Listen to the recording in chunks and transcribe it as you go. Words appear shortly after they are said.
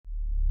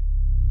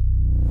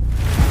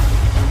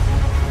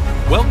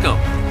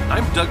Welcome.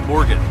 I'm Doug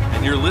Morgan,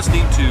 and you're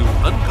listening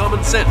to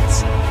Uncommon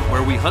Sense,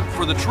 where we hunt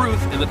for the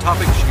truth in the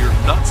topics you're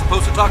not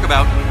supposed to talk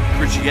about: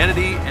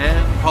 Christianity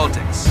and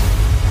politics.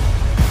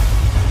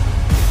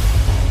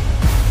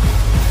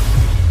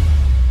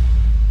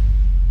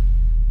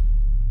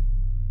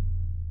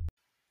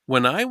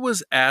 When I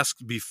was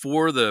asked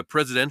before the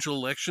presidential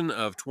election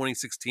of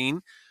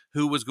 2016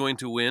 who was going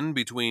to win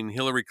between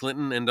Hillary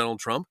Clinton and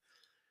Donald Trump,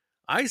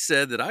 I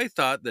said that I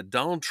thought that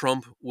Donald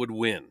Trump would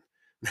win.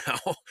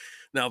 Now,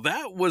 now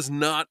that was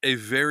not a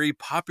very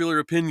popular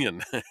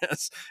opinion,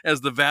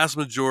 as the vast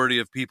majority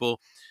of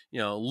people,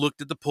 looked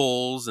at the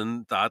polls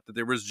and thought that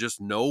there was just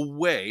no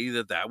way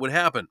that that would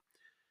happen.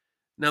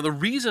 Now, the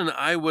reason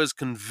I was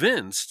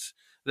convinced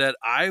that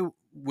I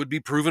would be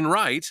proven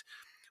right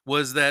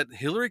was that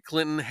Hillary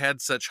Clinton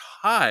had such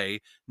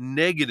high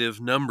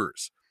negative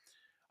numbers.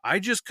 I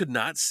just could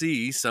not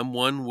see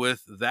someone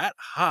with that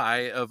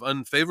high of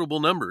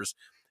unfavorable numbers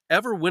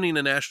ever winning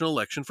a national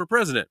election for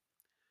president.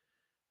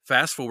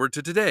 Fast forward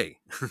to today.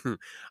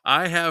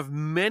 I have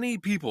many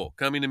people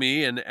coming to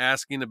me and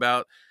asking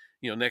about,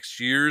 next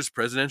year's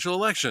presidential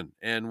election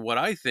and what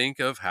I think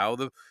of how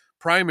the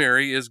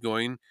primary is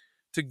going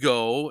to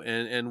go,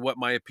 and what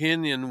my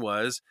opinion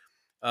was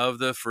of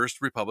the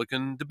first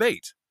Republican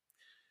debate.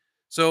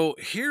 So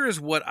here is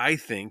what I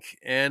think,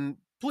 and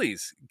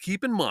please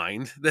keep in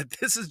mind that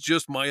this is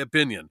just my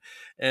opinion,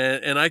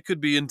 and I could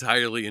be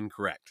entirely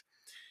incorrect.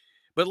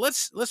 But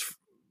let's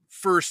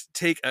first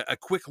take a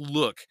quick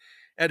look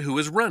at who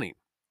is running.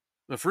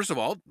 Well, first of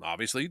all,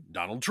 obviously,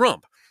 Donald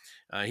Trump.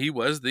 He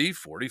was the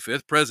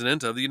 45th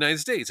president of the United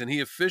States, and he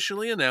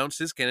officially announced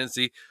his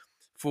candidacy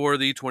for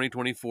the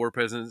 2024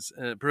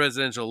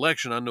 presidential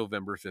election on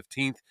November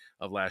 15th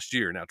of last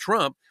year. Now,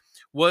 Trump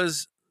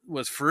was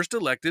first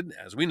elected,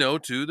 as we know,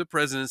 to the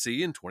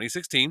presidency in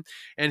 2016,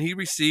 and he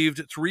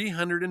received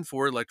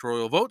 304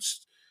 electoral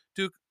votes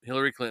to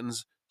Hillary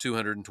Clinton's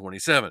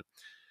 227.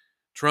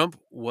 Trump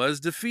was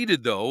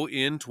defeated, though,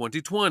 in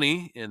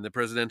 2020 in the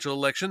presidential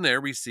election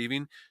there,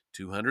 receiving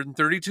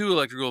 232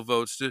 electoral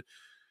votes to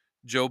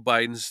Joe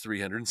Biden's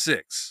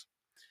 306.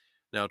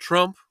 Now,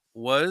 Trump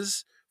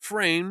was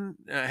framed,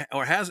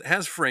 or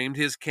has framed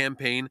his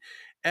campaign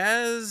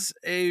as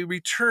a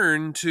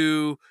return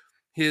to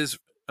his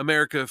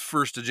America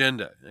First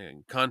agenda,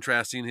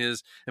 contrasting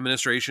his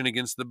administration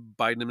against the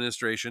Biden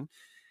administration.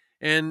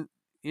 And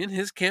in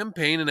his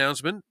campaign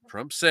announcement,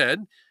 Trump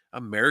said,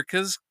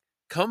 "America's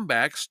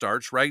comeback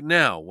starts right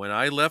now. When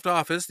I left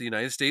office, the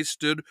United States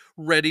stood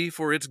ready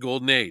for its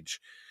golden age.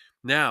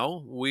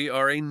 Now we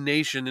are a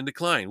nation in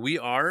decline. We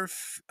are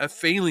a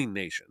failing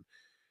nation.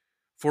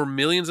 For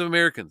millions of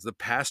Americans, the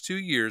past 2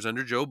 years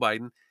under Joe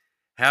Biden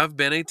have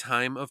been a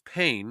time of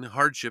pain,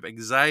 hardship,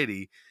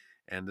 anxiety,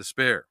 and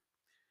despair."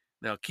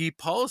 Now, key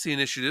policy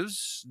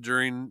initiatives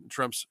during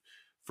Trump's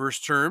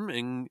first term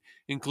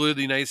included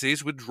the United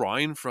States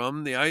withdrawing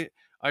from the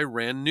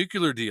Iran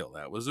nuclear deal.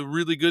 That was a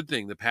really good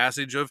thing. The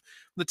passage of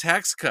the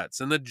Tax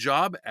Cuts and the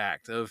Job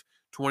Act of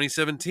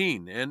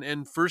 2017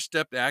 and First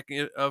Step Act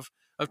of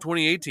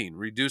 2018,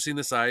 reducing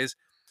the size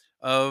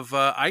of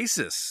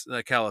ISIS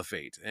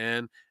caliphate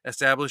and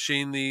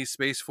establishing the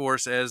Space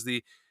Force as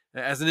an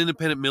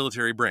independent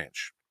military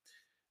branch.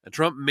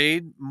 Trump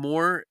made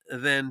more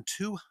than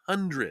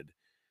 200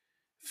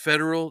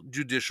 federal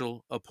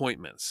judicial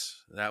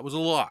appointments. That was a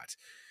lot.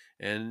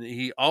 And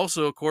he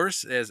also, of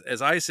course,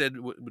 as I said,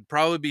 would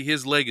probably be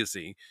his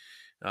legacy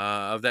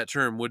of that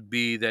term would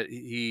be that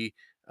he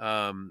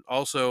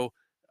also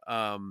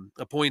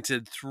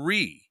appointed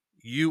 3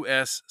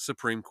 U.S.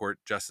 Supreme Court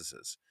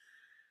justices.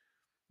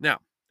 Now,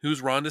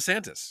 who's Ron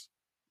DeSantis?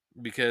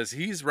 Because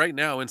he's right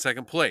now in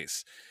second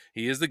place.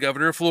 He is the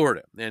governor of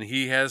Florida, and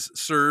he has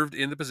served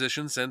in the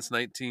position since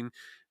 2019.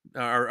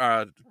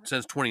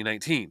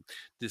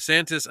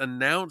 DeSantis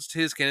announced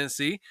his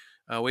candidacy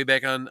way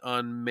back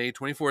on May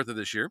 24th of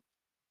this year.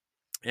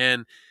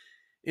 And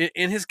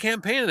in his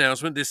campaign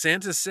announcement,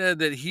 DeSantis said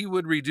that he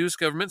would reduce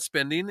government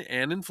spending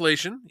and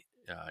inflation,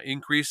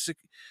 increase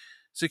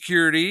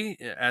security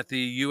at the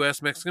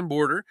U.S.-Mexican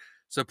border,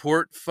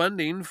 support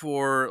funding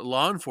for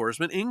law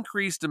enforcement,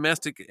 increase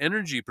domestic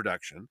energy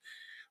production,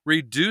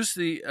 reduce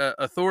the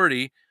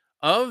authority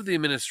of the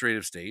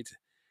administrative state,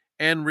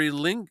 and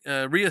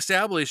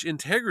reestablish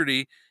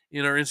integrity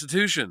in our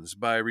institutions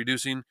by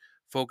reducing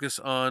focus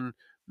on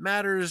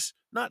matters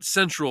not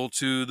central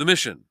to the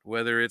mission,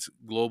 whether it's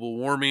global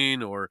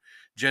warming or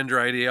gender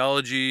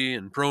ideology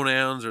and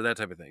pronouns or that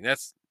type of thing.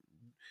 That's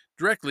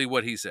directly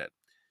what he said.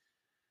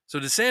 So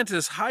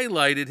DeSantis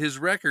highlighted his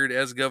record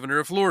as governor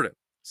of Florida,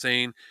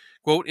 saying,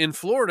 quote, "In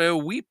Florida,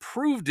 we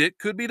proved it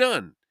could be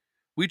done.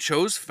 We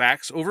chose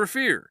facts over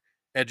fear,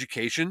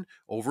 education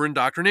over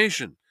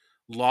indoctrination,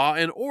 law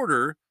and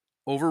order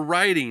over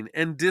rioting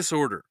and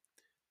disorder.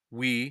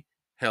 We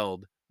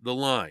held the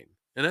line."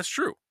 And that's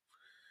true.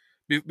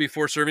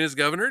 Before serving as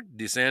governor,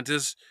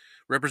 DeSantis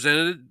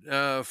represented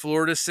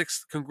Florida's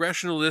 6th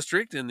congressional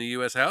district in the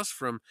U.S. House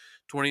from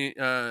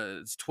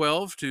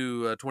 2012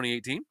 to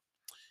 2018.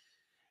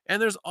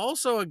 And there's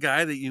also a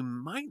guy that you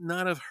might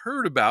not have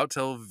heard about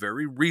till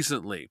very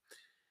recently.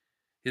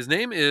 His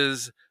name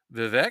is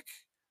Vivek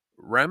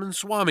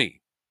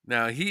Ramaswamy.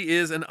 Now, he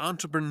is an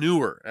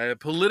entrepreneur, a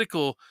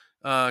political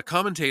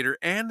commentator,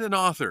 and an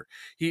author.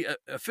 He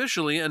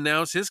officially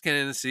announced his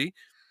candidacy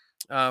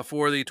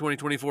for the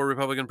 2024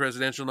 Republican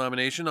presidential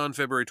nomination on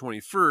February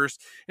 21st.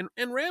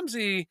 And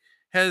Ramsey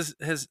has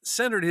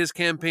centered his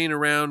campaign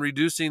around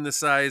reducing the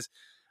size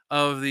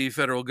of the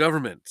federal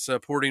government,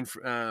 supporting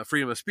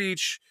freedom of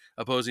speech,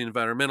 opposing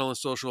environmental and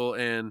social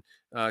and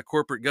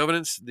corporate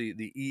governance,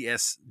 the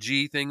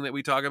ESG thing that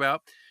we talk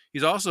about.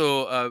 He's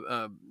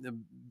also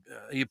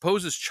he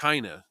opposes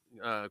China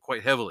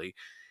quite heavily,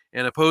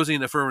 and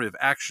opposing affirmative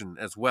action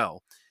as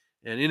well.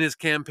 And in his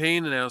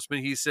campaign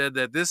announcement, he said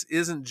that this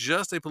isn't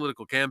just a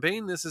political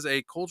campaign; this is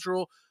a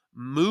cultural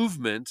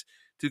movement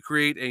to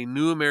create a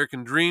new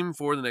American dream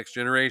for the next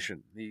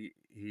generation.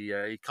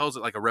 He calls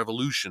it like a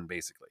revolution,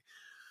 basically.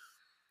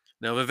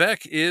 Now,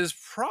 Vivek is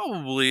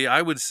probably,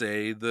 I would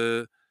say,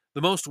 the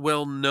most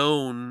well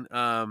known.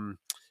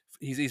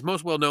 He's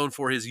most well known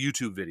for his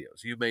YouTube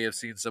videos. You may have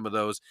seen some of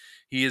those.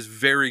 He is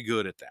very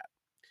good at that.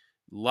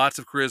 Lots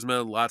of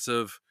charisma, lots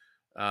of,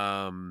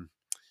 um,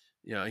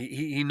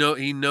 he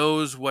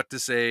knows what to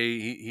say.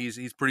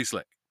 He's pretty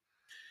slick.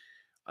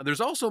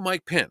 There's also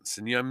Mike Pence,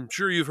 and I'm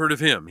sure you've heard of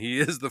him. He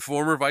is the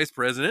former vice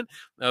president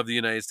of the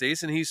United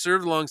States, and he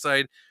served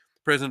alongside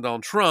President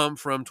Donald Trump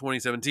from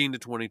 2017 to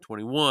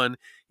 2021.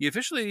 He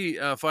officially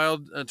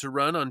filed to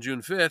run on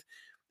June 5th,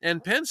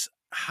 and Pence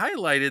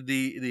highlighted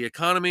the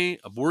economy,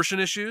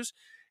 abortion issues,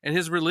 and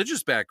his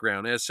religious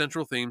background as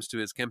central themes to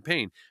his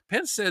campaign.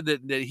 Pence said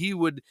that he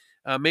would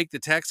make the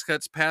tax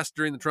cuts passed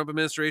during the Trump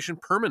administration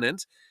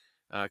permanent,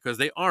 because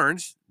they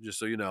aren't, just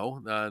so you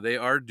know, they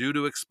are due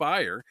to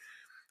expire.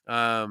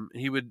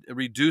 He would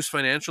reduce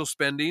financial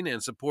spending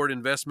and support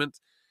investment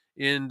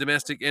in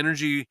domestic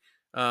energy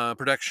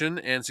production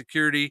and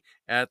security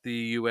at the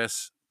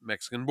U.S.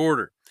 Mexican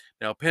border.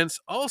 Now, Pence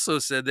also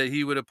said that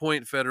he would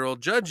appoint federal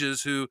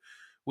judges who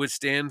would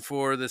stand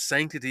for the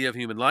sanctity of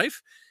human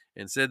life,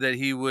 and said that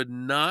he would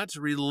not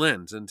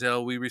relent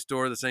until we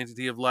restore the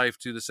sanctity of life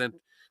to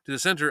the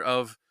center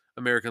of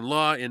American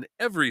law in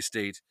every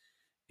state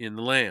in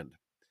the land.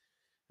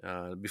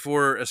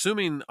 Before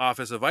assuming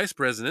office of vice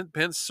president,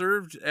 Pence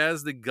served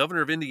as the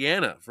governor of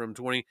Indiana from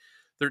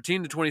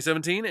 2013 to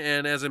 2017,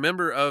 and as a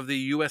member of the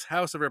U.S.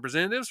 House of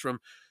Representatives from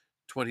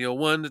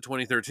 2001 to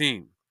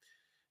 2013.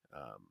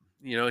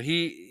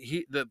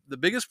 The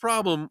biggest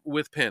problem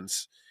with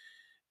Pence,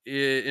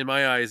 in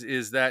my eyes,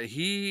 is that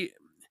he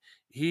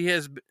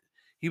has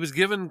he was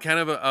given kind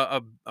of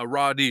a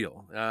raw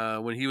deal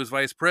when he was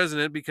vice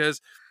president, because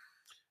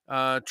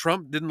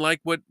Trump didn't like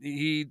what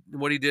he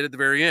did at the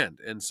very end,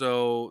 and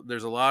so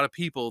there's a lot of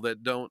people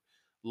that don't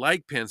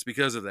like Pence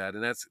because of that,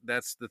 and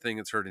that's the thing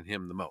that's hurting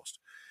him the most.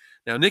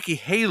 Now, Nikki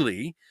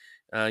Haley,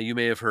 you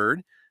may have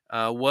heard,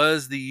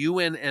 was the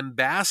UN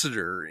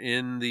ambassador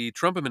in the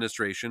Trump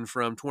administration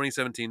from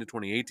 2017 to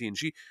 2018.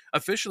 She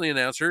officially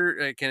announced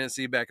her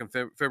candidacy back on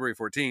February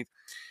 14th.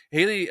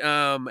 Haley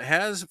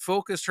has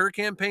focused her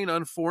campaign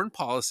on foreign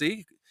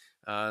policy,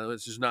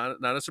 which is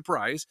not a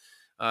surprise,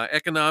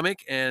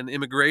 economic and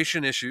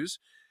immigration issues,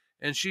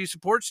 and she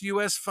supports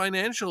U.S.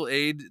 financial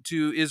aid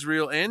to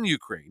Israel and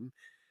Ukraine,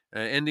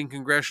 ending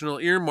congressional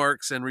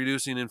earmarks and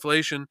reducing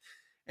inflation,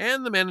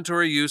 and the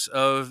mandatory use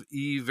of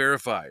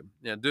E-Verify.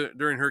 Now,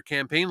 during her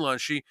campaign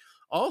launch, she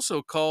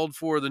also called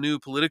for the new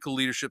political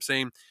leadership,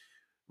 saying,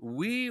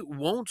 "We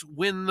won't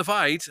win the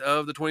fight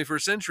of the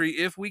 21st century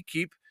if we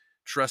keep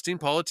trusting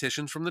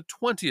politicians from the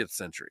 20th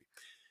century."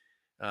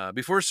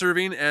 Before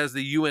serving as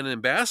the UN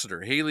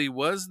ambassador, Haley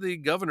was the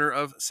governor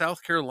of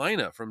South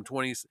Carolina from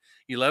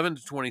 2011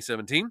 to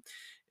 2017,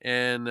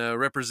 and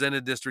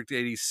represented District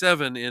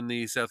 87 in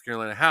the South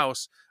Carolina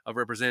House of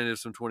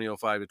Representatives from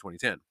 2005 to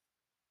 2010.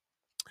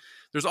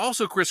 There's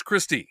also Chris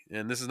Christie,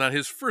 and this is not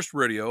his first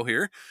rodeo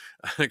here.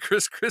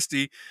 Chris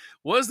Christie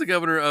was the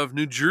governor of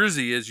New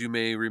Jersey, as you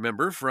may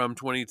remember, from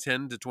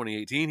 2010 to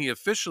 2018. He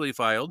officially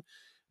filed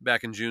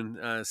back in June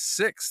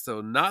 6th,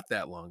 so not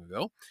that long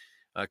ago.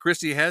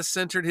 Christie has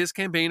centered his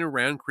campaign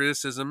around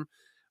criticism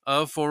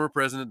of former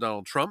President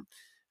Donald Trump.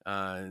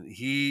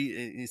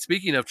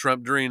 Speaking of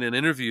Trump, during an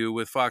interview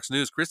with Fox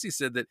News, Christie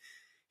said that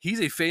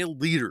he's a failed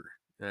leader.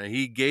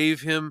 He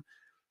gave him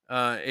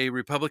a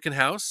Republican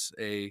House,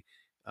 a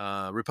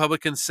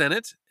Republican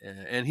Senate,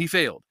 and he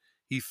failed.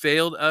 He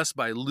failed us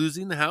by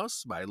losing the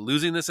House, by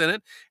losing the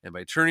Senate, and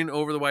by turning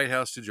over the White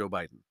House to Joe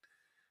Biden.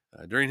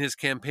 During his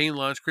campaign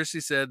launch,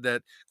 Christie said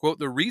that, quote,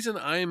 "The reason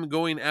I'm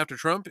going after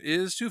Trump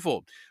is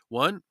twofold.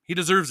 One, he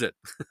deserves it.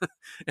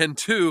 And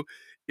two,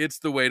 it's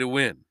the way to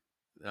win."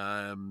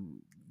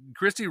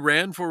 Christie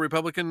ran for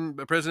Republican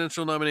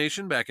presidential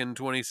nomination back in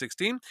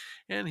 2016,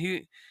 and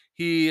he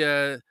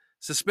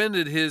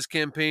suspended his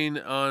campaign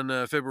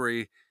on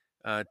February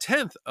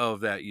 10th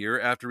of that year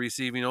after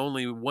receiving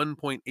only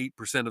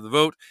 1.8% of the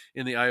vote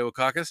in the Iowa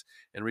caucus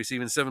and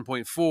receiving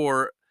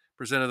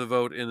 7.4% of the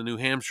vote in the New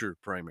Hampshire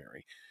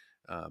primary.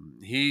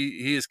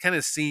 He is kind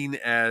of seen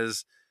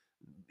as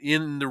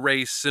in the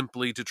race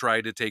simply to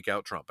try to take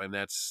out Trump, and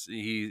that's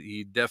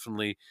he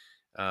definitely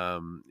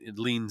it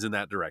leans in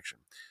that direction.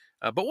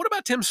 But what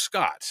about Tim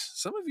Scott?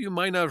 Some of you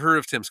might not have heard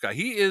of Tim Scott.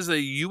 He is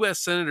a U.S.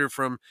 Senator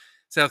from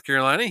South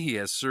Carolina. He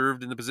has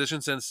served in the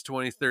position since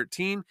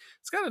 2013.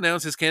 Scott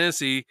announced his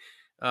candidacy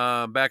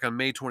back on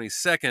May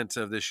 22nd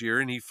of this year,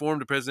 and he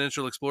formed a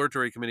presidential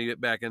exploratory committee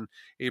back in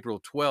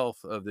April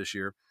 12th of this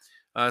year.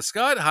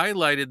 Scott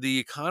highlighted the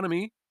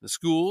economy, the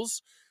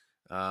schools,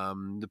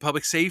 the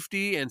public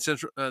safety, and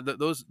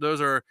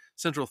those are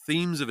central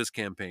themes of his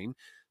campaign.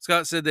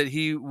 Scott said that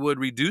he would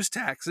reduce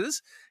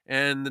taxes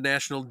and the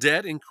national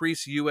debt,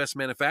 increase U.S.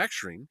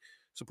 manufacturing,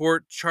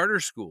 support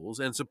charter schools,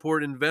 and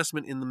support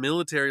investment in the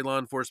military, law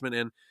enforcement,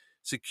 and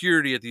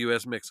security at the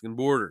U.S.-Mexican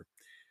border.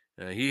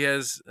 He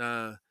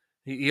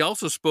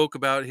also spoke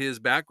about his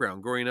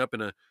background growing up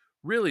in a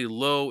really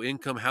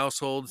low-income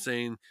household,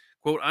 saying,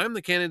 quote, "I'm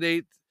the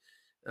candidate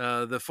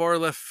the far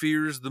left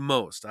fears the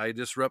most. I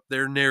disrupt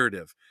their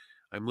narrative.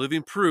 I'm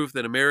living proof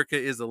that America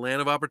is a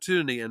land of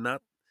opportunity and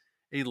not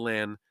a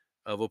land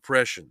of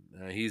oppression."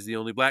 He's the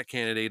only black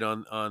candidate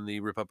on the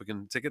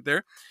Republican ticket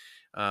there.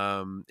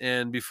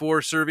 And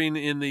before serving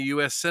in the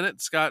U.S.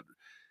 Senate, Scott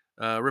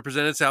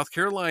represented South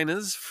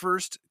Carolina's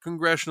first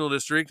congressional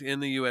district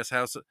in the U.S.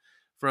 House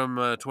from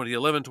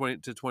 2011 to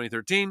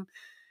 2013.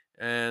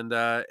 And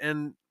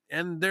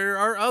there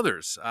are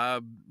others.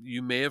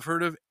 You may have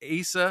heard of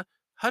Asa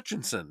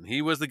Hutchinson.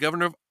 He was the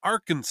governor of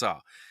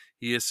Arkansas.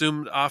 He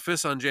assumed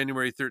office on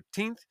January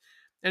 13th,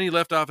 and he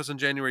left office on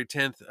January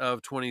 10th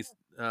of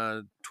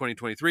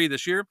 2023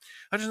 this year.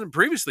 Hutchinson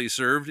previously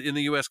served in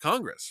the U.S.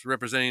 Congress,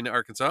 representing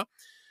Arkansas,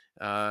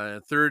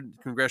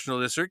 3rd Congressional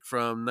District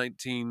from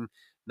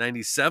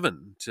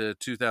 1997 to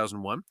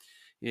 2001.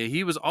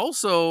 He was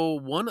also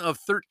one of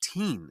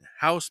 13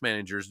 House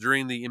managers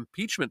during the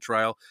impeachment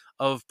trial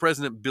of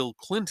President Bill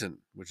Clinton,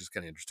 which is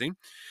kind of interesting.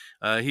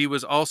 He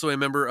was also a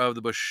member of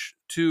the Bush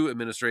II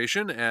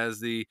administration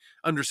as the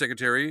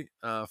Undersecretary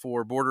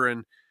for Border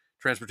and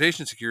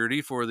Transportation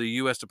Security for the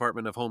U.S.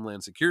 Department of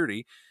Homeland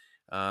Security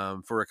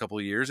for a couple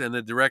of years, and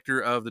the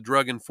Director of the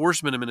Drug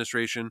Enforcement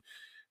Administration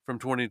from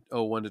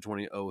 2001 to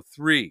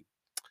 2003.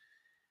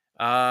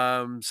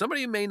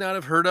 Somebody you may not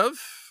have heard of,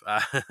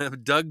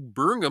 Doug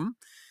Burgum.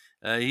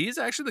 He's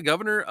actually the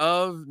governor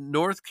of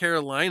North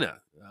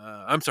Carolina.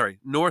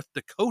 North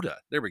Dakota.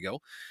 There we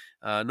go.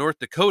 North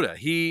Dakota.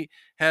 He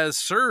has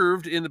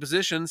served in the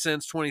position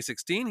since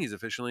 2016. He's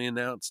officially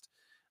announced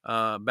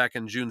back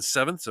in June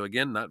 7th. So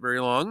again, not very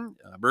long.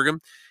 Burgum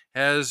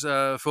has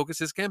focused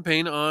his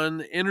campaign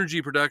on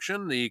energy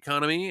production, the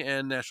economy,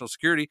 and national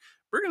security.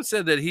 Burgum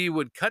said that he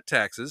would cut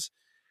taxes,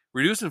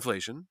 reduce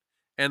inflation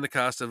and the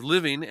cost of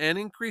living, and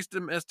increase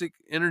domestic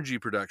energy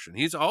production.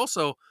 He's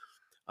also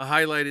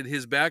highlighted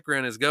his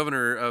background as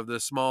governor of the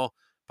small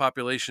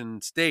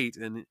population state,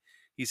 and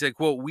he said,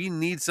 quote, "We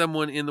need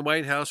someone in the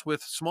White House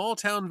with small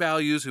town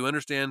values who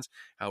understands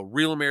how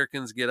real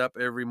Americans get up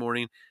every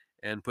morning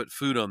and put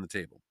food on the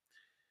table."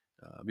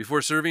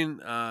 Before serving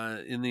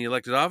in the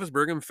elected office,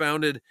 Burgum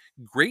founded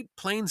Great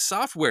Plains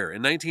Software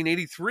in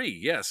 1983.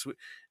 Yes,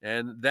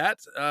 and that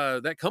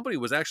company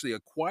was actually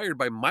acquired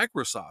by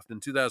Microsoft in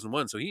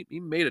 2001. So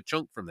he made a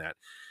chunk from that,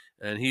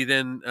 and he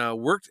then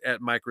worked at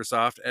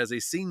Microsoft as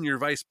a senior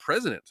vice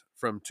president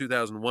from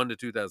 2001 to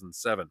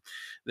 2007.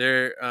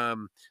 There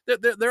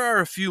are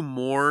a few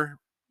more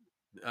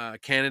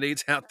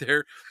candidates out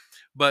there,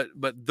 but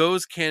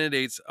those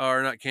candidates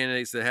are not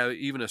candidates that have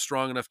even a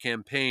strong enough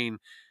campaign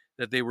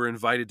that they were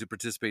invited to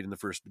participate in the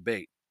first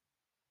debate.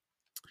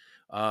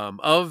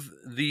 Of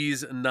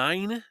these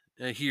 9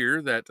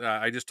 here that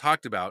I just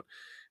talked about,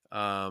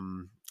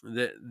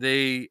 that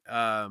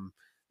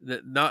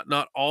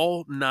not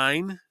all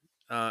 9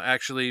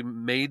 actually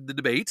made the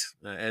debate,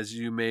 as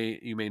you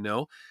may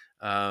know.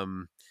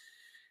 But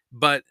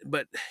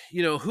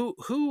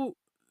who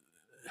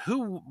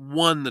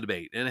won the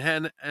debate, and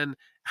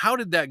how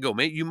did that go?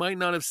 You might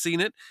not have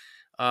seen it.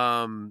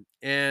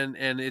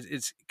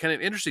 It's kind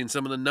of interesting,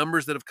 some of the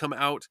numbers that have come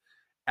out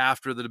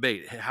after the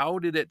debate. How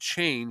did it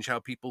change how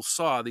people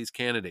saw these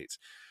candidates?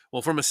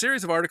 Well, from a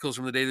series of articles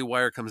from the Daily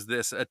Wire comes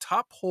this: a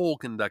top poll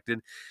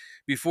conducted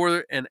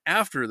before and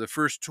after the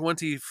first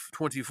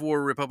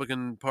 2024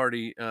 Republican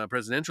Party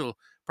presidential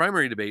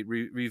primary debate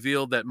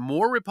revealed that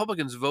more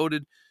Republican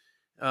voters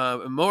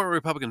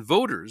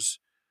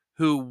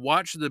who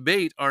watched the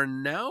debate are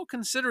now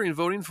considering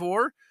voting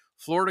for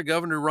Florida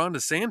Governor Ron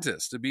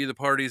DeSantis to be the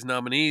party's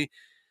nominee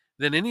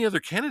than any other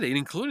candidate,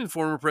 including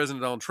former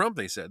President Donald Trump,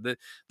 they said. The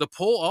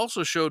poll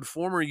also showed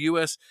former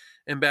U.S.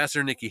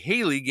 Ambassador Nikki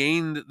Haley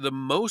gained the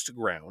most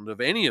ground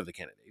of any of the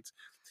candidates.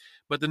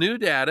 But the new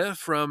data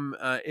from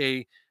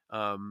a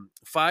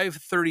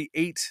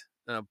 538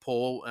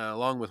 poll,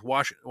 along with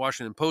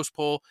Washington Post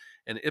poll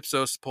and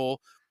Ipsos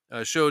poll,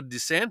 showed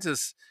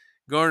DeSantis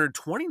garnered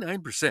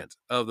 29%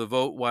 of the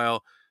vote,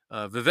 while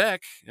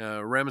Vivek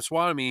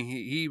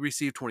Ramaswamy, he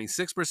received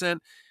 26%,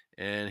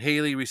 and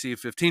Haley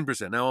received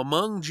 15%. Now,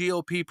 among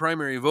GOP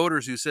primary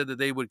voters who said that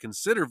they would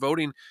consider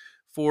voting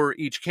for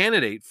each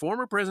candidate,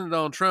 former President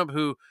Donald Trump,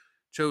 who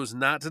chose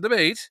not to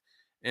debate,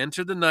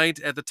 entered the night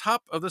at the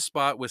top of the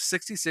spot with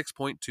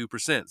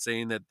 66.2%,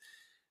 saying that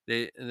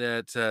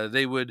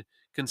they would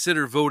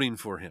consider voting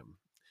for him.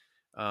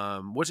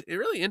 What's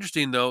really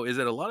interesting, though, is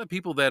that a lot of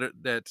people that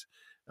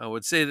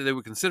would say that they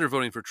would consider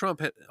voting for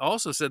Trump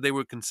also said they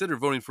would consider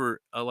voting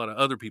for a lot of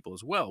other people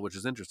as well, which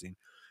is interesting.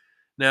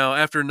 Now,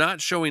 after not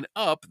showing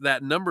up,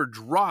 that number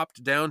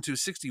dropped down to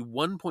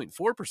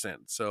 61.4%.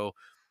 So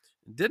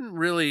it didn't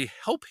really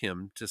help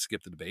him to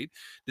skip the debate.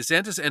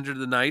 DeSantis entered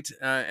the night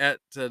at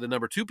the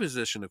number 2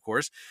 position, of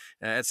course,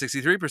 at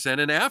 63%.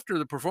 And after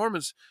the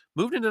performance,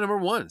 moved into number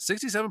 1,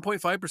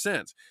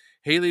 67.5%.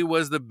 Haley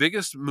was the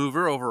biggest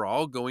mover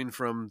overall, going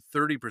from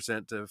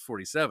 30% to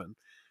 47%.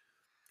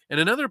 And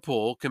another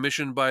poll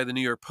commissioned by the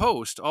New York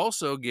Post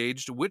also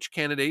gauged which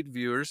candidate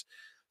viewers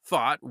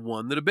thought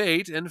won the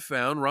debate and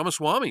found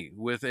Ramaswamy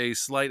with a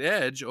slight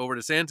edge over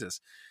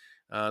DeSantis.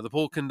 The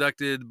poll,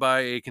 conducted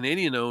by a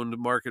Canadian-owned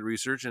market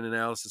research and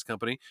analysis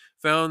company,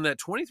 found that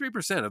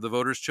 23% of the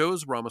voters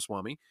chose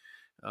Ramaswamy,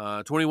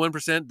 21%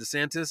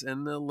 DeSantis,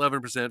 and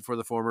 11% for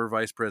the former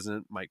Vice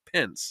President Mike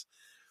Pence.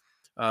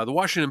 The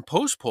Washington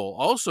Post poll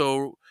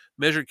also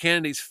measured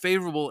candidates'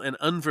 favorable and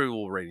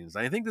unfavorable ratings.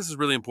 I think this is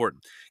really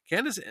important.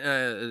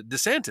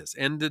 DeSantis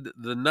ended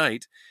the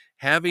night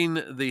having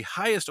the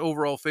highest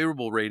overall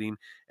favorable rating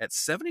at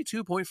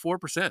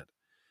 72.4%.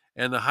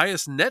 and the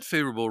highest net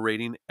favorable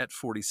rating at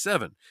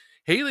 47.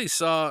 Haley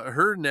saw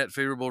her net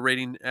favorable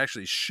rating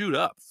actually shoot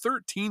up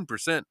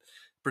 13%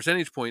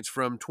 percentage points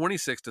from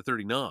 26 to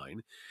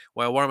 39,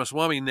 while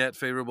Ramaswamy net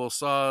favorable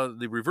saw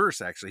the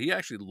reverse. Actually, he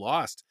actually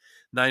lost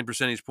 9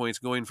 percentage points,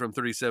 going from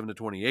 37 to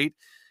 28,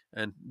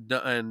 and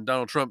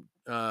Donald Trump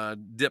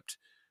dipped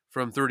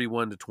from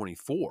 31 to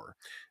 24.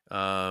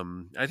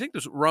 I think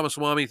this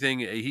Ramaswamy thing,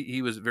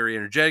 he was very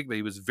energetic, but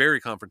he was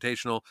very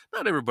confrontational.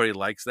 Not everybody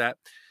likes that.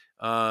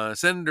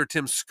 Senator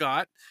Tim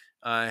Scott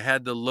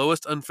had the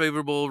lowest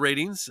unfavorable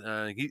ratings.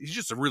 He's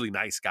just a really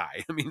nice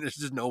guy. I mean, there's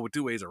just no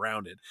two ways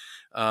around it.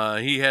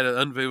 He had an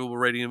unfavorable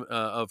rating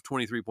of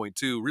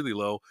 23.2, really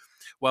low,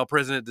 while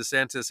President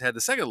DeSantis had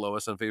the second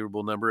lowest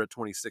unfavorable number at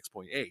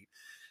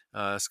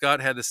 26.8.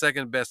 Scott had the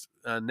second best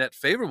net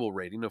favorable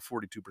rating of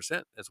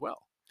 42% as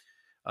well.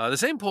 The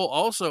same poll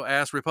also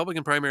asked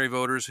Republican primary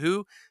voters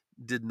who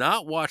did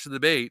not watch the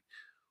debate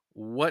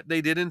what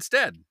they did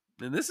instead.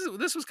 And this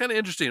was kind of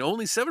interesting.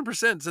 Only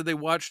 7% said they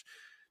watched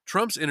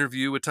Trump's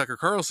interview with Tucker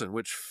Carlson,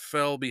 which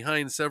fell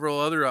behind several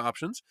other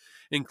options,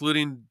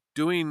 including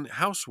doing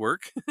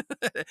housework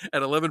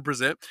at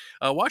 11%,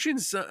 watching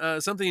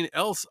something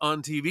else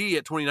on TV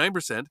at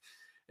 29%.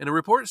 And a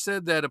report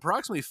said that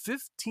approximately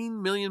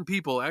 15 million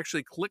people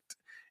actually clicked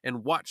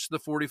and watched the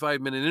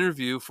 45-minute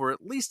interview for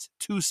at least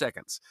 2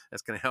 seconds.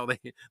 That's kind of how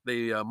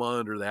they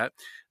monitor that.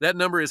 That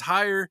number is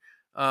higher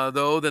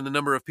though, than the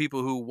number of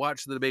people who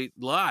watched the debate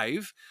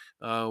live,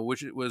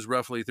 which it was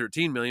roughly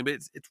 13 million. But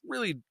it's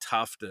really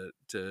tough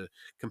to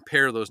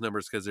compare those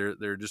numbers because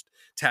they're just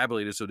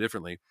tabulated so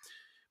differently.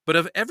 But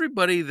of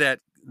everybody that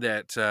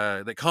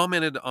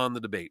commented on the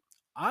debate,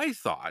 I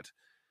thought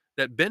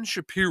that Ben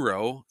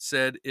Shapiro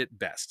said it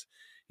best.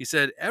 He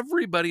said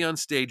everybody on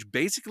stage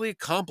basically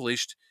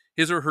accomplished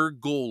his or her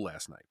goal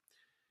last night.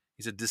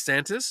 He said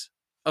DeSantis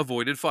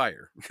avoided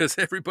fire because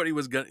everybody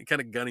was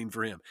kind of gunning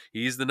for him.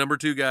 He's the number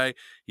 2 guy.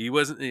 He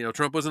wasn't,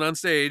 Trump wasn't on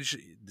stage.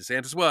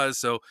 DeSantis was.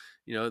 So,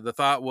 the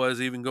thought was,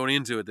 even going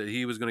into it, that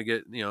he was going to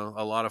get,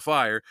 a lot of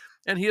fire,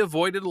 and he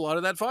avoided a lot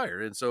of that fire.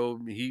 And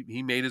so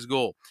he made his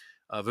goal.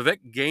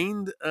 Vivek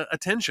gained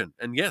attention,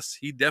 and yes,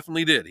 he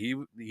definitely did.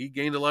 He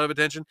gained a lot of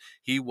attention.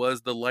 He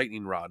was the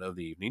lightning rod of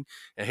the evening.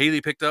 And Haley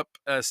picked up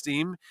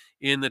steam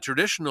in the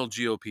traditional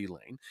GOP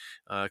lane.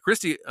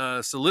 Christie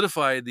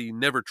solidified the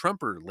never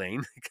Trumper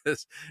lane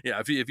because,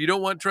 if you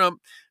don't want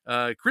Trump,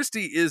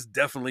 Christie is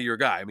definitely your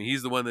guy. I mean,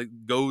 he's the one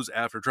that goes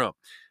after Trump.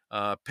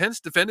 Pence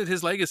defended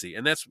his legacy,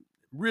 and that's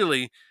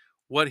really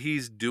what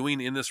he's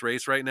doing in this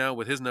race right now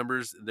with his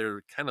numbers.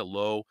 They're kind of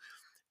low.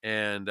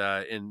 And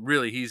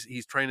really,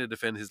 he's trying to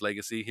defend his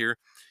legacy here,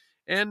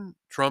 and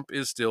Trump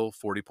is still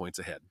 40 points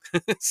ahead.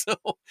 So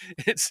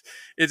it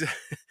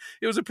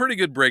was a pretty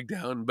good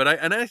breakdown. But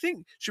I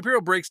think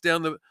Shapiro breaks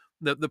down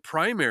the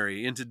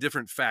primary into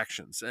different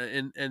factions,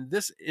 and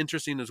this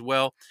interesting as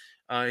well.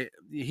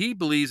 He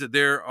believes that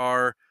there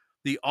are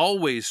the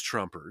always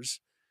Trumpers.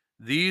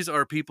 These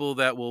are people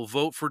that will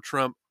vote for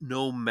Trump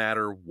no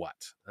matter what.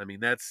 I mean,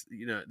 that's,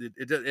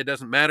 it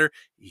doesn't matter.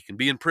 He can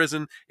be in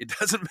prison. It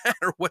doesn't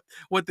matter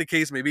what the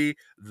case may be.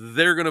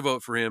 They're going to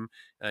vote for him.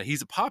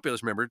 He's a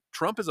populist. Remember,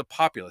 Trump is a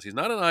populist. He's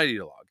not an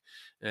ideologue.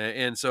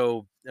 And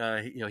so,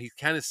 he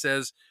kind of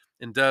says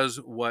and does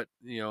what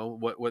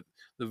the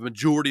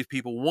majority of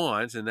people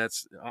want. And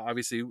that's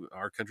obviously,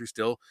 our country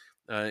still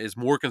is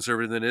more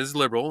conservative than it is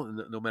liberal,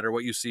 no matter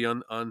what you see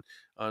on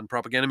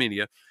propaganda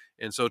media.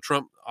 And so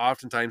Trump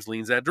oftentimes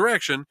leans that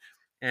direction,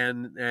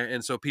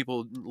 and so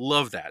people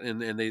love that, and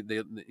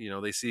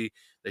they see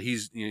that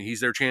he's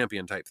their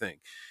champion type thing.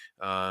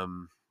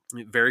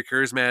 Very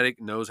charismatic,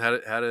 knows how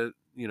to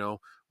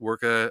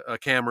work a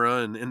camera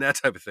and that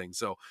type of thing.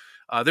 So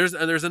there's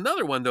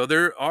another one though.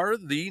 There are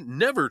the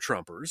never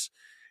Trumpers,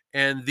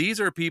 and these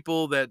are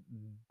people that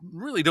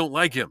really don't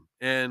like him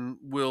and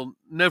will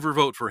never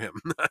vote for him.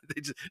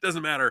 It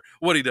doesn't matter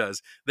what he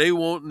does. They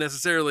won't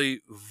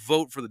necessarily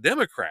vote for the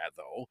Democrat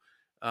though.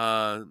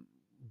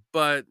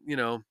 But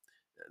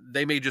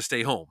they may just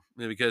stay home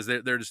because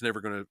they're just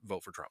never going to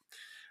vote for Trump.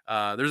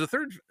 There's a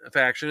third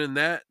faction, and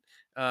that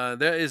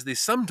is the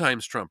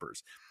sometimes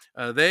Trumpers.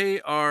 They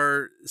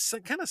are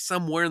kind of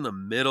somewhere in the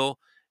middle,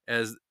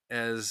 as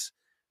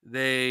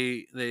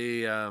they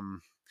they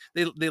um,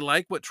 they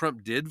like what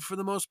Trump did for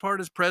the most part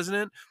as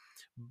president,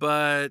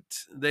 but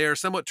they are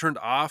somewhat turned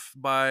off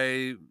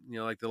by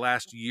like the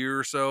last year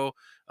or so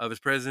of his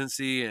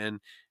presidency, and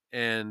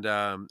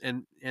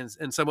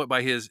somewhat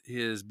by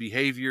his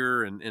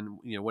behavior and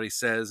what he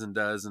says and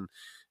does and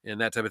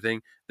that type of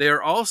thing. They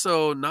are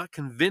also not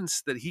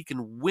convinced that he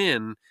can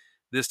win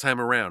this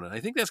time around, and I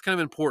think that's kind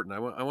of important.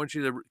 I want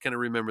you to kind of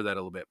remember that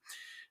a little bit.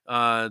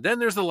 Then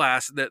there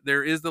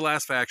is the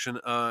last faction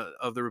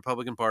of the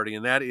Republican Party,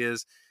 and that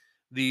is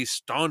the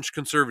staunch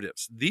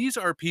conservatives. These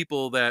are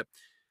people that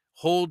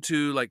hold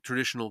to like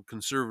traditional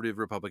conservative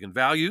Republican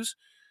values.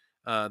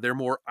 They're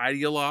more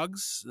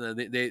ideologues.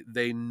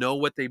 They know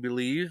what they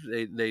believe.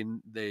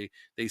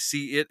 They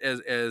see it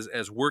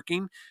as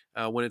working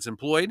when it's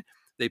employed.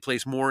 They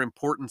place more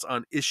importance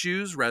on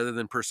issues rather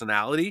than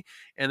personality,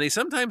 and they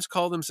sometimes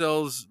call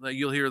themselves.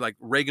 You'll hear like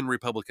Reagan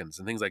Republicans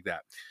and things like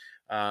that.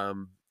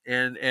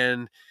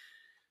 And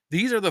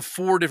these are the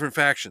four different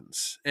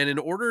factions. And in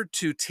order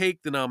to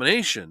take the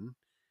nomination,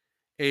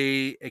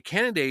 a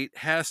candidate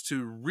has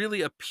to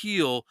really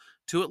appeal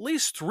to at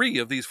least three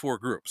of these four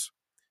groups.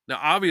 Now,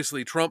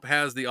 obviously, Trump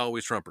has the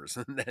always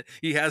Trumpers.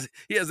 he has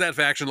that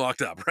faction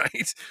locked up,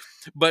 right?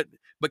 But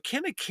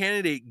can a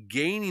candidate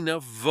gain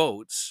enough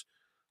votes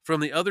from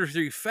the other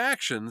three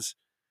factions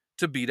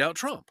to beat out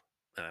Trump?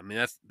 I mean,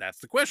 that's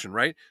the question,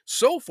 right?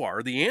 So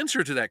far, the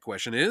answer to that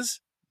question is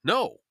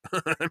no.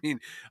 I mean,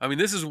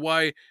 this is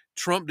why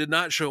Trump did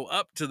not show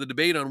up to the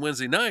debate on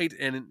Wednesday night,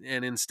 and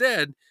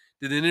instead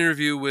did an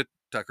interview with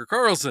Tucker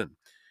Carlson.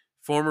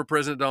 Former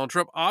President Donald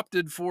Trump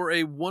opted for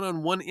a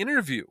one-on-one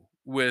interview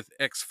with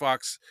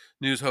ex-Fox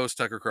News host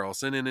Tucker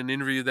Carlson in an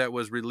interview that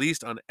was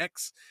released on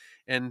X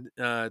and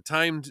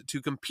timed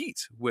to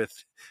compete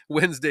with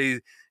Wednesday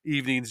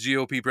evening's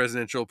GOP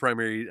presidential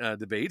primary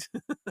debate.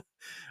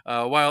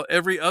 While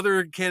every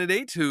other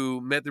candidate who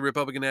met the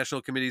Republican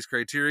National Committee's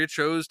criteria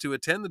chose to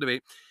attend the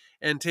debate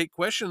and take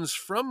questions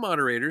from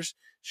moderators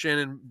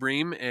Shannon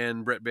Bream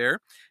and Bret Baier,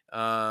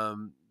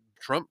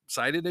 Trump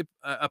cited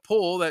a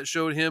poll that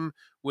showed him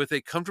with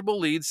a comfortable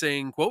lead,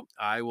 saying, quote,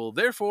 "I will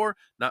therefore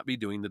not be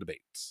doing the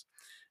debates."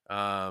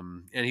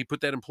 And he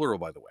put that in plural,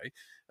 by the way.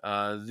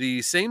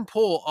 The same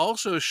poll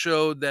also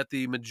showed that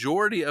the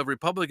majority of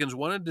Republicans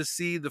wanted to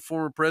see the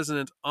former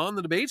president on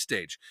the debate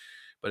stage.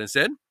 But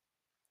instead,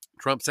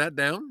 Trump sat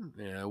down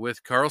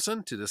with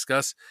Carlson to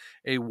discuss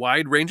a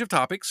wide range of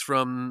topics,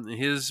 from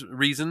his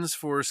reasons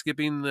for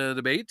skipping the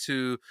debate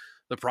to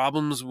the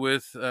problems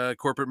with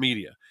corporate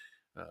media.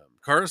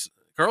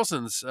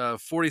 Carlson's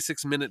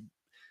 46-minute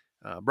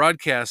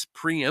broadcast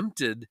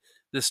preempted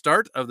the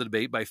start of the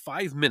debate by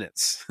 5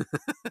 minutes.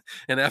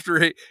 And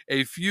after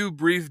a few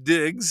brief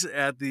digs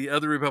at the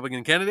other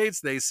Republican candidates,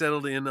 they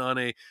settled in on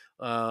a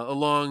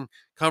long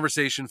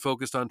conversation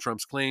focused on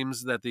Trump's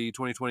claims that the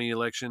 2020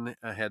 election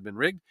had been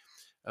rigged,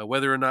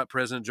 whether or not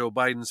President Joe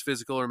Biden's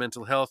physical or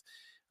mental health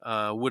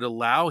would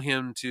allow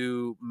him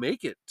to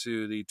make it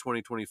to the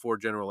 2024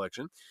 general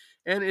election,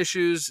 and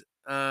issues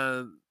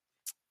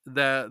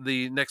that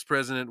the next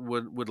president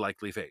would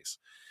likely face.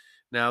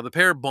 Now, the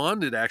pair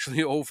bonded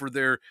actually over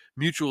their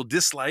mutual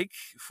dislike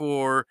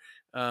for,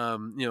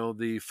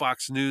 the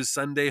Fox News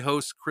Sunday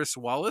host Chris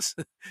Wallace,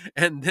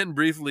 and then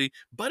briefly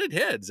butted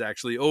heads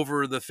actually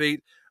over the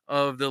fate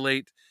of the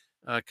late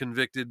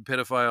convicted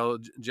pedophile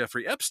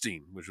Jeffrey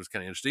Epstein, which was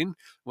kind of interesting.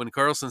 When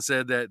Carlson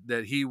said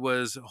that he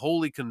was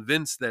wholly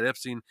convinced that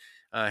Epstein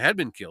had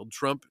been killed,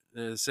 Trump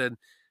said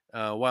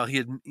while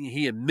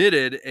he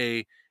admitted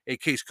a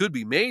case could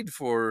be made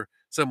for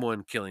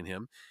someone killing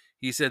him,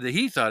 he said that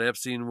he thought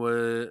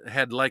Epstein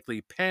had likely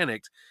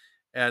panicked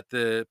at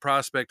the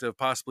prospect of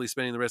possibly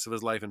spending the rest of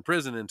his life in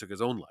prison and took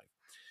his own life.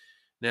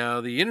 Now,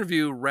 the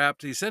interview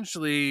wrapped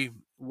essentially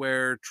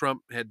where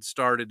Trump had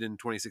started in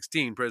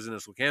 2016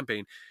 presidential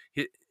campaign,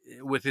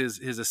 with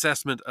his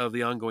assessment of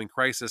the ongoing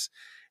crisis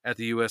at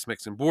the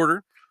U.S.-Mexican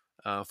border,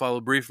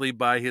 followed briefly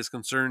by his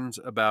concerns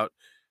about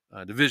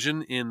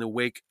division in the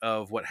wake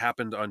of what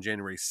happened on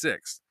January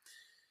 6th.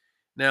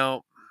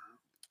 Now,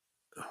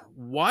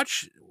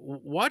 watch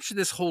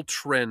this whole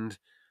trend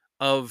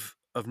of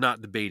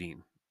not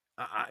debating.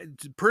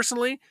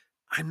 Personally,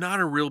 I'm not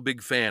a real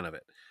big fan of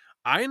it.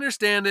 I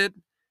understand it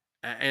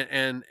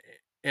and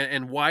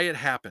why it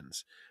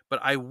happens, but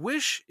I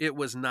wish it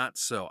was not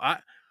so.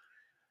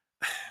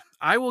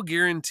 I will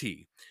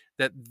guarantee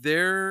that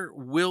there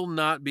will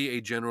not be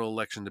a general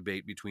election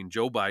debate between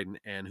Joe Biden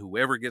and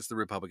whoever gets the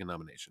Republican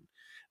nomination.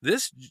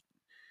 This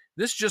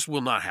just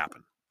will not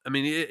happen. I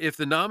mean, if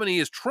the nominee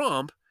is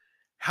Trump,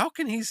 how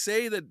can he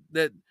say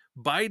that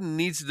Biden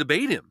needs to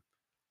debate him?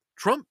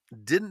 Trump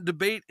didn't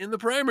debate in the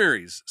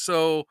primaries.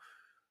 So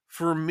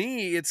for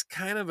me, it's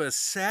kind of a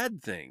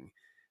sad thing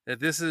that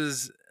this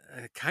is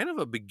kind of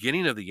a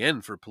beginning of the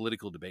end for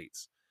political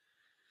debates.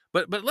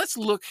 But let's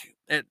look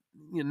at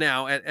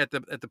now at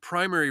the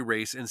primary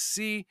race and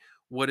see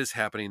what is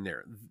happening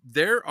there.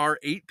 There are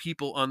 8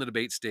 people on the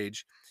debate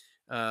stage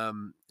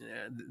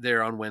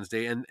there on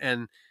Wednesday,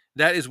 and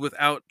that is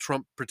without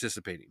Trump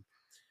participating.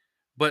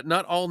 But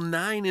not all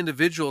 9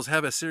 individuals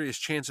have a serious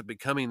chance of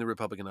becoming the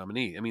Republican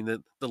nominee. I mean,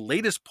 the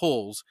latest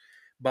polls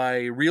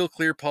by Real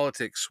Clear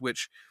Politics,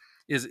 which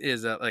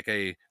is like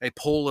a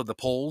poll of the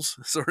polls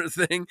sort of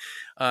thing,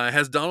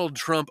 has Donald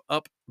Trump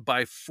up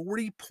by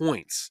 40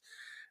 points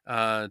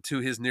to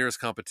his nearest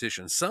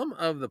competition. Some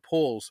of the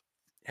polls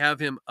have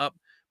him up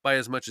by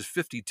as much as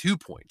 52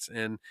 points,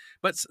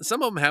 but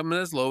some of them have him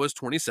as low as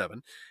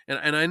 27.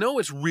 And I know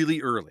it's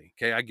really early.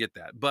 Okay, I get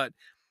that, but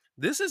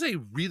this is a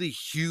really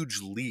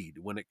huge lead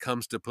when it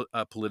comes to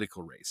a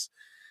political race.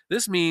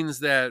 This means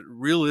that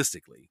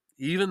realistically,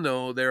 even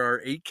though there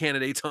are 8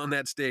 candidates on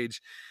that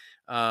stage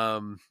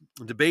um,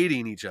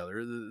 debating each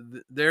other,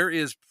 there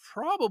is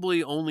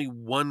probably only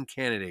one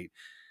candidate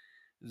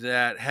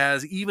that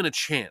has even a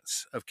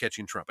chance of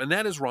catching Trump, and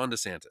that is Ron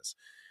DeSantis.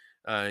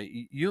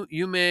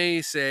 You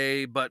may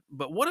say, but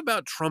what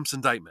about Trump's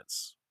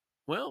indictments?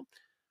 Well,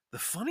 the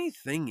funny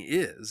thing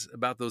is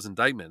about those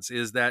indictments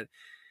is that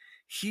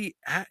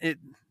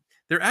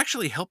they're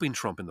actually helping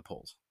Trump in the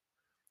polls.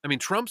 I mean,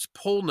 Trump's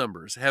poll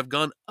numbers have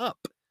gone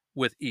up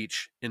with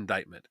each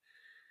indictment.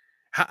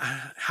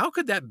 How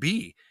could that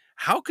be?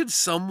 How could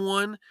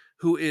someone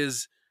who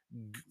is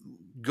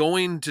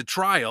going to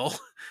trial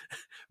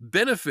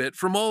benefit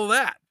from all of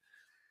that?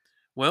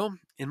 Well,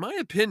 in my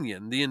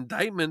opinion, the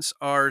indictments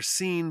are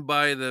seen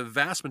by the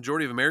vast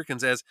majority of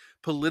Americans as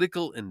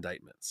political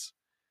indictments.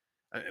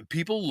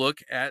 People look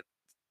at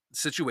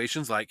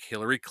situations like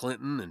Hillary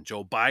Clinton and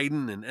Joe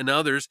Biden and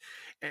others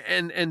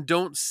and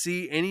don't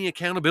see any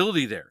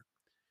accountability there.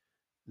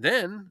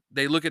 Then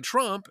they look at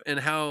Trump and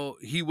how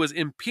he was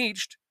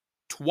impeached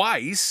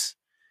twice,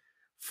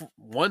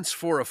 once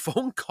for a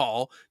phone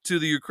call to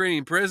the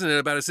Ukrainian president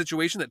about a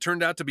situation that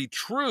turned out to be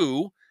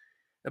true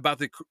about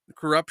the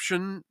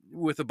corruption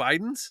with the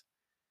Bidens,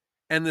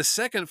 and the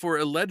second for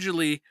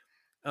allegedly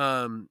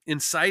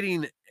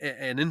inciting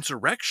an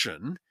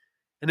insurrection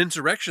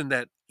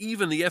that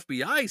even the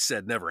FBI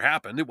said never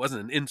happened. It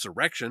wasn't an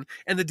insurrection,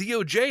 and the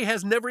DOJ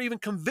has never even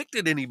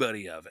convicted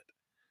anybody of it.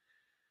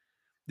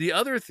 The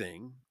other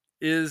thing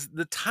is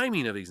the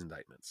timing of these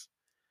indictments.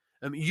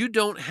 I mean, you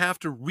don't have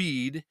to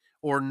read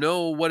or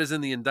know what is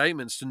in the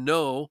indictments to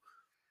know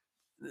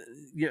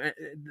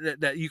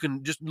that you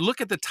can just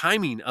look at the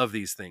timing of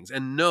these things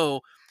and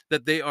know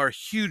that they are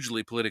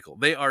hugely political.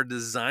 They are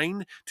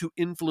designed to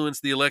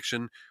influence the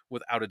election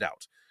without a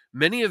doubt.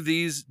 Many of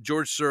these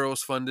George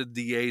Soros funded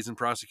DAs and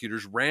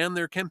prosecutors ran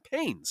their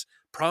campaigns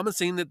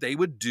promising that they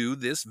would do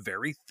this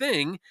very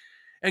thing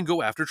and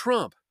go after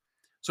Trump.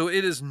 So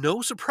it is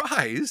no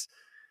surprise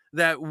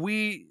that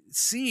we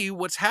see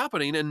what's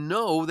happening and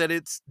know that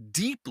it's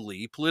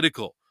deeply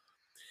political.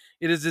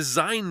 It is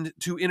designed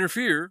to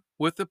interfere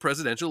with the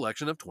presidential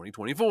election of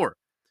 2024.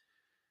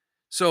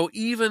 So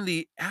even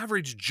the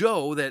average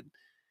Joe that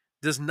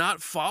does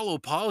not follow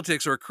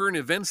politics or current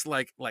events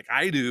like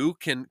I do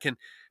can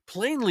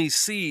plainly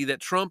see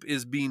that Trump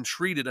is being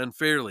treated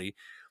unfairly,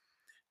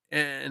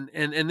 and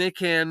they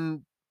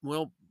can,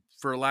 well,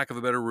 for lack of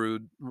a better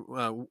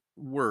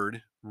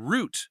word,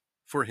 root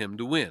for him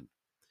to win.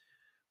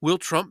 Will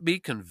Trump be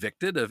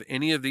convicted of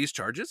any of these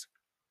charges?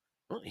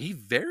 Well, he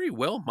very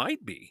well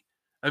might be.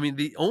 I mean,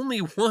 the only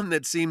one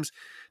that seems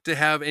to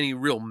have any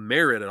real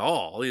merit at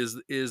all is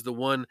the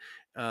one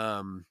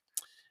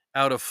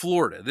out of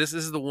Florida. This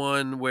is the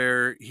one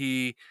where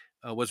he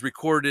was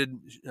recorded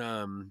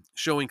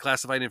showing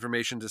classified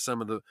information to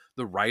some of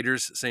the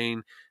writers,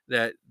 saying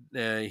that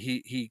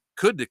he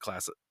could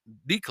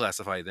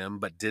declassify them,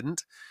 but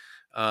didn't.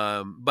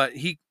 But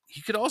he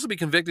could also be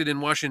convicted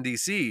in Washington,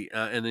 D.C.,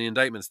 and the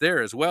indictments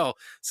there as well,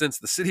 since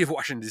the city of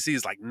Washington, D.C.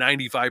 is like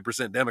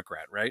 95%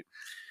 Democrat, right?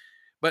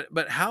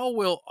 But how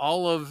will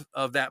all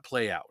of that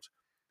play out?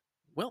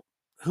 Well,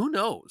 who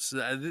knows?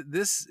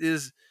 This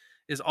is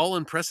all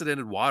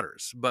unprecedented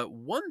waters. But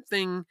one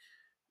thing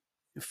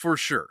for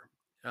sure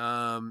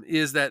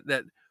is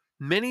that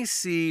many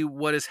see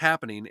what is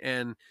happening,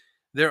 and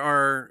there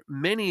are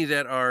many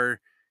that are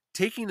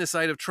taking the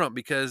side of Trump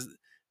because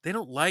they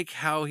don't like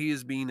how he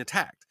is being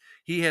attacked.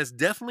 He has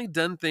definitely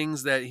done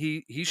things that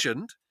he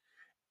shouldn't,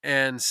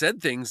 and said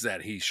things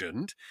that he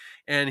shouldn't,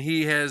 and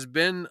he has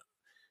been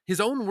his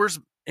own worst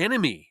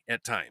enemy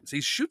at times. He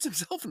shoots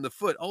himself in the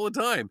foot all the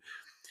time.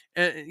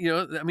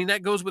 And I mean,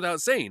 that goes without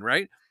saying,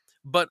 right?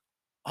 But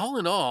all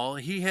in all,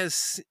 he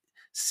has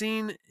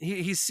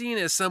he's seen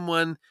as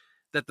someone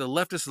that the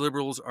leftist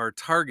liberals are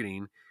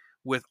targeting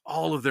with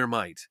all of their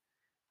might,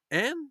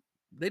 and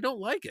they don't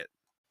like it.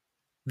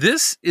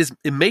 This is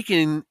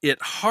making it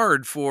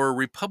hard for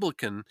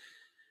Republican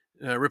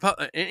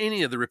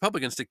any of the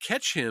Republicans to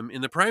catch him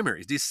in the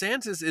primaries.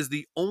 DeSantis is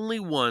the only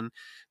one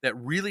that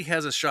really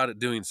has a shot at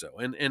doing so,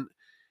 and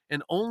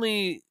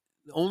only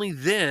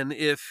then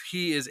if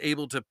he is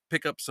able to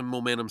pick up some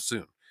momentum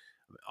soon.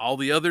 All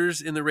the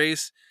others in the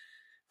race,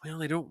 well,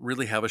 they don't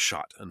really have a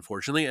shot,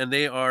 unfortunately, and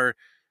they're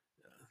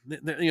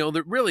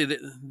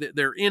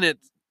in it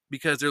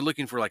because they're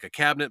looking for like a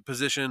cabinet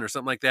position or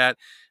something like that,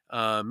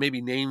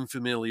 maybe name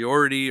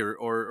familiarity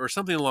or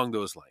something along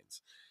those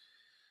lines.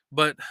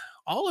 But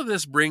all of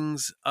this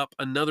brings up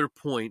another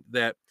point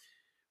that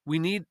we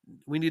need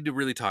to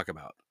really talk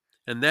about,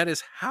 and that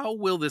is, how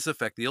will this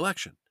affect the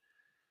election?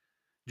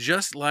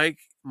 Just like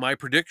my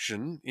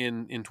prediction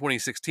in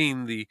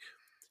 2016, the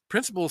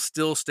principle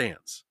still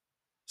stands.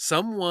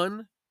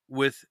 Someone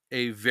with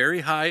a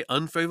very high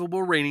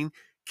unfavorable rating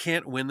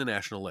can't win the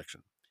national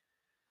election.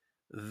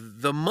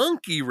 The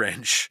monkey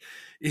wrench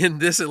in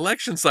this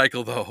election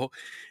cycle, though,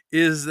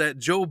 is that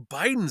Joe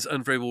Biden's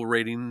unfavorable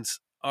ratings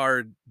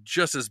are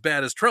just as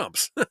bad as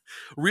Trump's.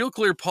 Real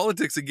Clear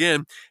Politics,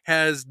 again,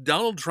 has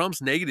Donald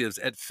Trump's negatives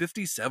at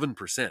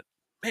 57%.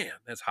 Man,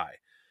 that's high.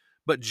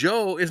 But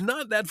Joe is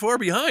not that far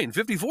behind,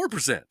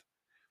 54%.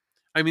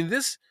 I mean,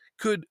 this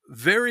could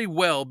very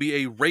well be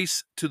a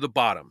race to the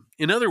bottom.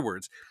 In other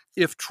words,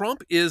 if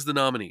Trump is the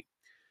nominee,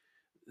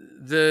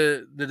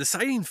 the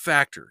deciding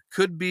factor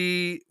could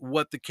be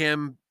what the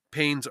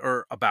campaigns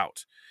are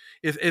about.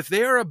 If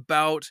they are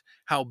about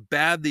how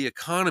bad the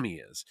economy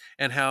is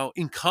and how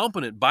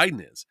incompetent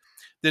Biden is,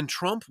 then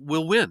Trump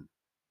will win.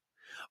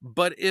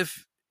 But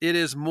if it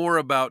is more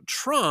about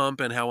Trump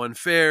and how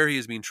unfair he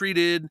is being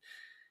treated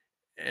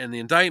and the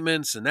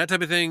indictments and that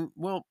type of thing,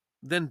 well,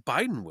 then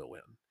Biden will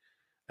win.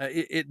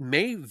 It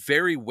may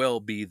very well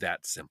be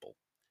that simple.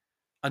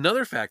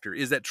 Another factor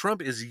is that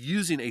Trump is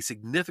using a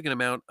significant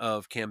amount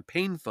of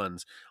campaign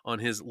funds on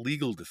his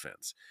legal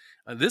defense.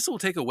 This will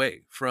take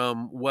away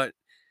from what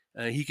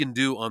he can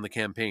do on the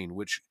campaign,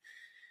 which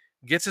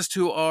gets us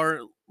to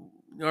our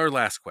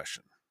last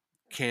question.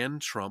 Can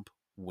Trump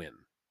win?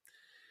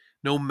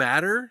 No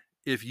matter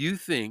if you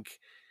think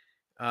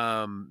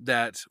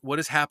that what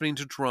is happening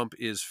to Trump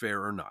is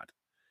fair or not,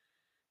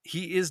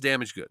 he is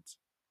damaged goods.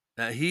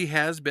 He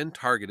has been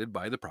targeted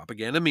by the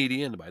propaganda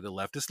media and by the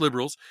leftist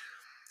liberals,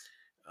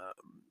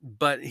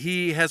 but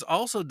he has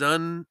also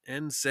done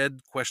and said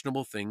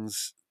questionable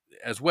things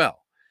as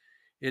well.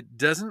 It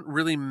doesn't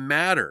really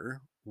matter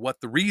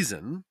what the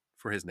reason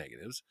for his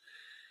negatives.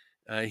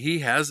 He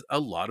has a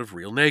lot of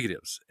real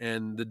negatives,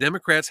 and the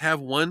Democrats have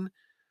one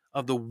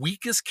of the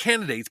weakest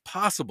candidates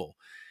possible.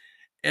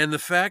 And the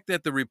fact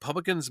that the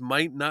Republicans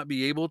might not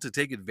be able to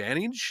take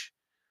advantage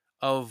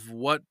of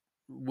what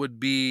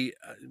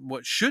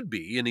should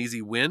be an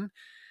easy win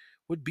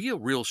would be a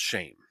real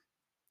shame.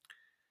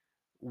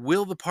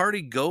 Will the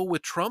party go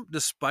with Trump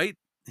despite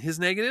his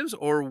negatives,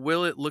 or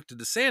will it look to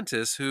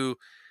DeSantis, who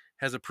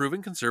has a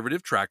proven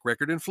conservative track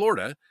record in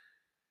Florida?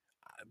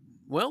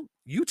 Well,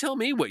 you tell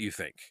me what you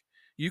think.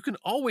 You can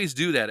always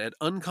do that at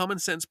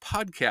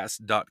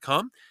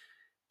uncommonsensepodcast.com.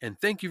 And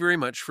thank you very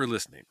much for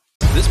listening.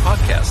 This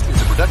podcast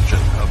is a production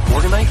of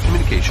Morganite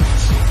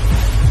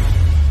Communications.